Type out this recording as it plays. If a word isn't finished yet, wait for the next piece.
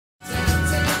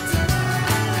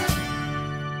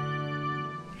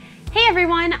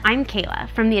everyone, I'm Kayla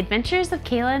from the Adventures of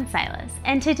Kayla and Silas,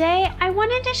 and today I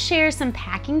wanted to share some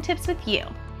packing tips with you.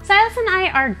 Silas and I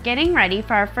are getting ready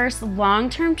for our first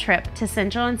long-term trip to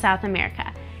Central and South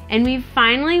America, and we've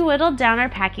finally whittled down our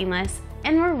packing list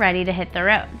and we're ready to hit the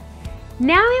road.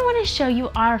 Now I want to show you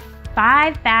our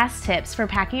 5 fast tips for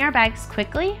packing our bags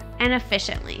quickly and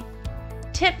efficiently.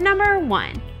 Tip number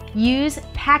 1, use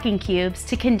packing cubes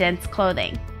to condense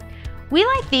clothing. We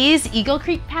like these Eagle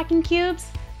Creek packing cubes,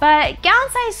 but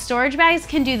gallon-sized storage bags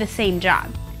can do the same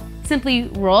job. Simply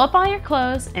roll up all your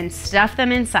clothes and stuff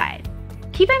them inside.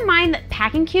 Keep in mind that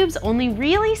packing cubes only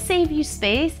really save you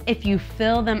space if you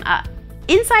fill them up.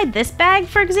 Inside this bag,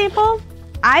 for example,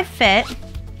 I fit,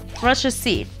 let's just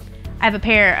see, I have a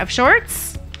pair of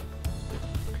shorts,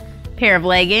 pair of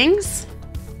leggings,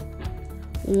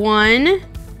 1,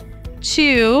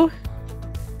 2,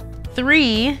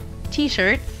 3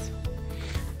 t-shirts.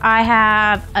 I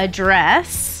have a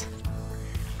dress.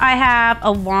 I have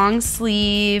a long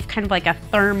sleeve, kind of like a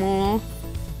thermal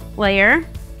layer.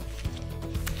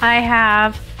 I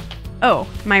have,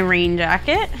 my rain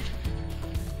jacket.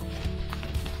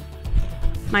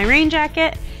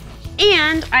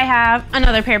 And I have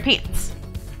another pair of pants.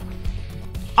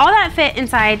 All that fit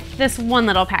inside this one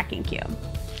little packing cube.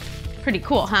 Pretty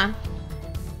cool, huh?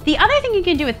 The other thing you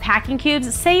can do with packing cubes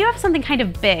is say you have something kind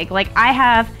of big, like I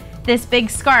have this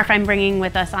big scarf I'm bringing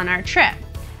with us on our trip.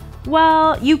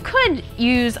 Well, you could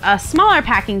use a smaller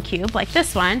packing cube like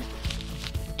this one,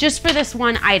 just for this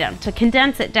one item to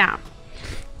condense it down.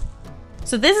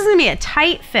 So this is gonna be a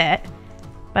tight fit,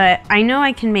 but I know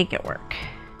I can make it work.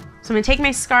 So I'm gonna take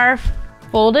my scarf,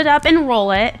 fold it up and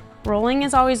roll it. Rolling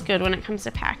is always good when it comes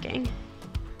to packing.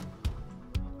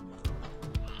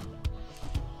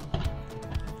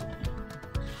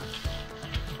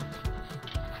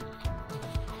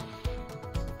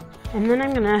 And then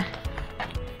I'm gonna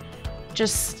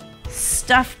just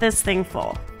stuff this thing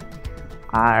full.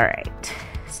 All right,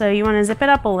 so you wanna zip it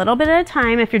up a little bit at a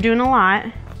time. If you're doing a lot,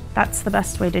 that's the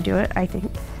best way to do it, I think.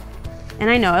 And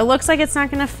I know it looks like it's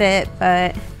not gonna fit,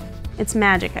 but it's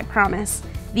magic, I promise.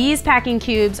 These packing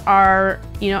cubes are,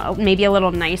 maybe a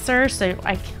little nicer, so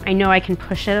I know I can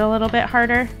push it a little bit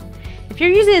harder. If you're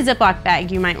using a Ziploc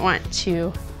bag, you might want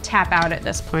to tap out at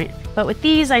this point. But with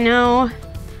these, I know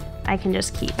I can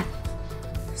just keep.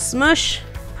 Smush,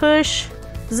 push,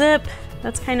 zip.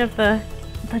 That's kind of the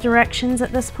directions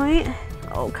at this point.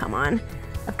 Oh, come on.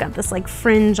 I've got this like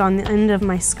fringe on the end of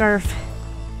my scarf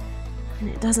and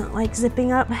it doesn't like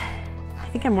zipping up. I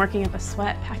think I'm working up a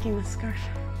sweat packing the scarf.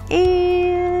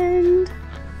 And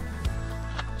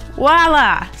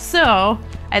voila! So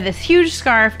I have this huge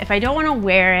scarf. If I don't want to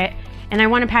wear it and I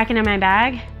want to pack it in my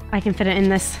bag, I can fit it in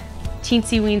this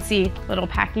teensy weensy little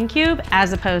packing cube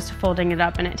as opposed to folding it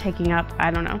up and it taking up,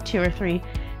 I don't know, 2 or 3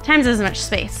 times as much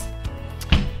space.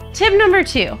 Tip number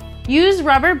 2, use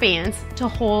rubber bands to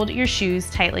hold your shoes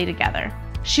tightly together.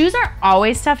 Shoes are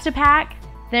always tough to pack.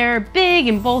 They're big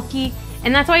and bulky,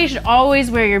 and that's why you should always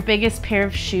wear your biggest pair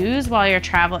of shoes while you're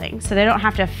traveling so they don't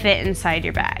have to fit inside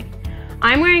your bag.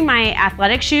 I'm wearing my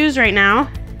athletic shoes right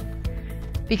now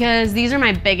because these are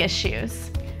my biggest shoes.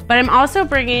 But I'm also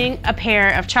bringing a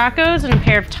pair of Chacos and a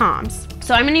pair of Toms.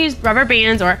 So I'm gonna use rubber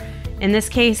bands, or in this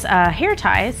case, hair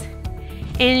ties.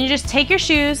 And you just take your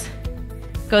shoes,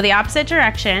 go the opposite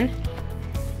direction,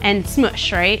 and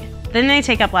smush, right? Then they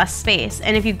take up less space.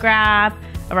 And if you grab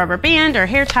a rubber band or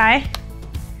hair tie,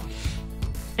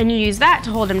 and you use that to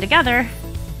hold them together,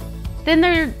 then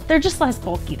they're just less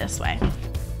bulky this way.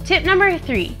 Tip number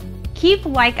 3, keep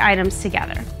like items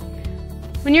together.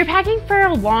 When you're packing for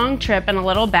a long trip in a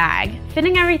little bag,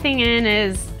 fitting everything in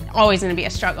is always gonna be a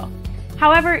struggle.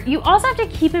 However, you also have to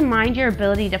keep in mind your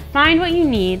ability to find what you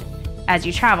need as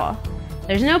you travel.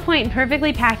 There's no point in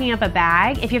perfectly packing up a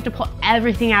bag if you have to pull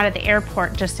everything out at the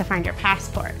airport just to find your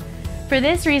passport. For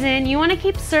this reason, you wanna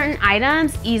keep certain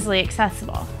items easily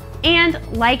accessible and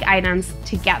like items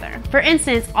together. For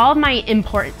instance, all of my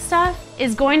important stuff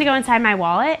is going to go inside my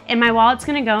wallet, and my wallet's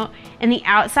gonna go in the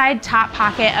outside top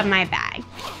pocket of my bag.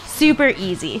 Super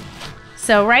easy.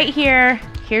 So right here,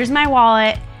 here's my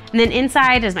wallet, and then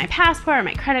inside is my passport,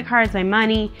 my credit cards, my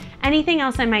money, anything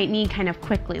else I might need kind of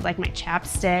quickly, like my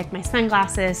chapstick, my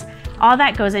sunglasses, all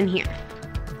that goes in here.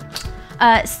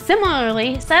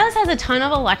 Similarly, Silas has a ton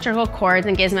of electrical cords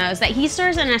and gizmos that he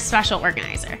stores in a special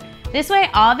organizer. This way,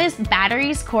 all of his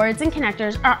batteries, cords, and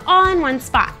connectors are all in one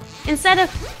spot, instead of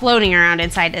floating around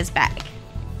inside his bag.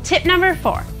 Tip number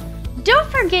 4,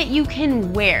 don't forget you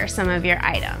can wear some of your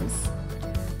items.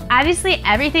 Obviously,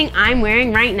 everything I'm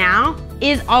wearing right now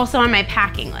is also on my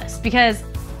packing list because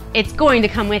it's going to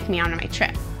come with me on my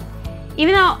trip.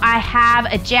 Even though I have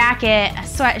a jacket, a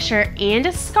sweatshirt, and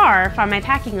a scarf on my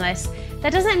packing list,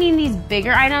 that doesn't mean these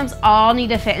bigger items all need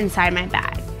to fit inside my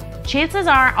bag. Chances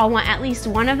are I'll want at least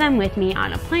one of them with me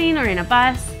on a plane or in a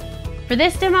bus. For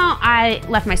this demo, I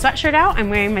left my sweatshirt out. I'm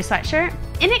wearing my sweatshirt,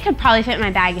 and it could probably fit in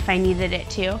my bag if I needed it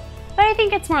to, but I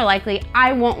think it's more likely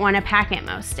I won't want to pack it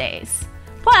most days.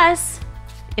 Plus,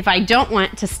 if I don't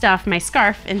want to stuff my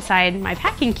scarf inside my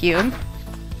packing cube,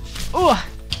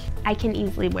 I can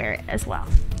easily wear it as well.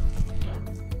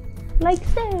 Like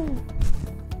so.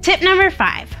 Tip number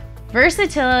 5,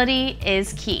 versatility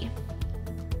is key.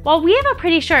 While we have a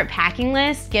pretty short packing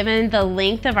list given the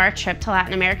length of our trip to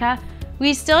Latin America,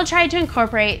 we still tried to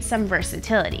incorporate some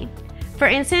versatility. For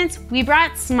instance, we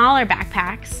brought smaller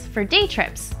backpacks for day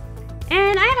trips,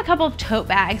 and I have a couple of tote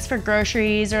bags for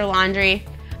groceries or laundry.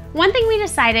 One thing we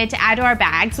decided to add to our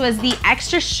bags was the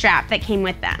extra strap that came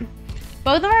with them.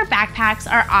 Both of our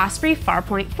backpacks are Osprey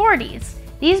Farpoint 40s.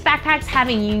 These backpacks have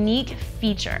a unique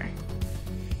feature.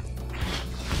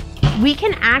 We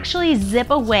can actually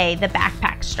zip away the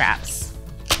backpack straps.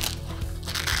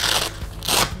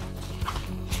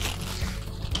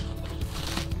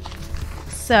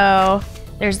 So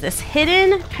there's this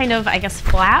hidden kind of, I guess,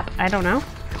 flap, I don't know,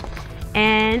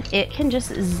 and it can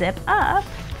just zip up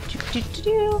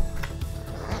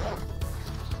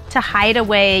to hide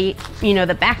away, you know,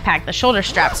 the backpack, the shoulder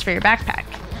straps for your backpack.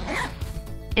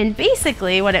 And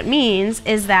basically what it means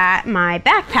is that my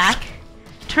backpack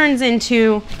turns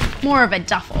into more of a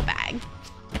duffel bag.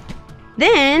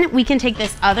 Then we can take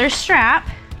this other strap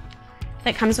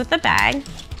that comes with the bag,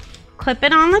 clip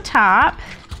it on the top,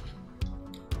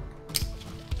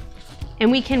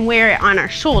 and we can wear it on our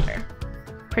shoulder.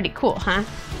 Pretty cool, huh?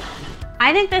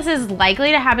 I think this is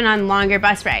likely to happen on longer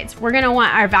bus rides. We're gonna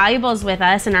want our valuables with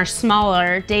us in our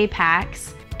smaller day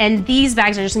packs, and these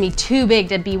bags are just gonna be too big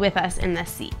to be with us in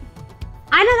this seat.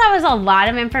 I know that was a lot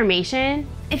of information.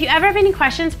 If you ever have any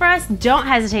questions for us, don't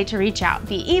hesitate to reach out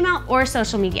via email or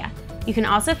social media. You can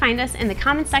also find us in the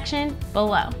comments section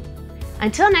below.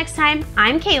 Until next time,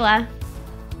 I'm Kayla.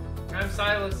 I'm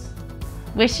Silas.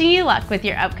 Wishing you luck with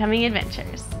your upcoming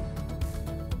adventures.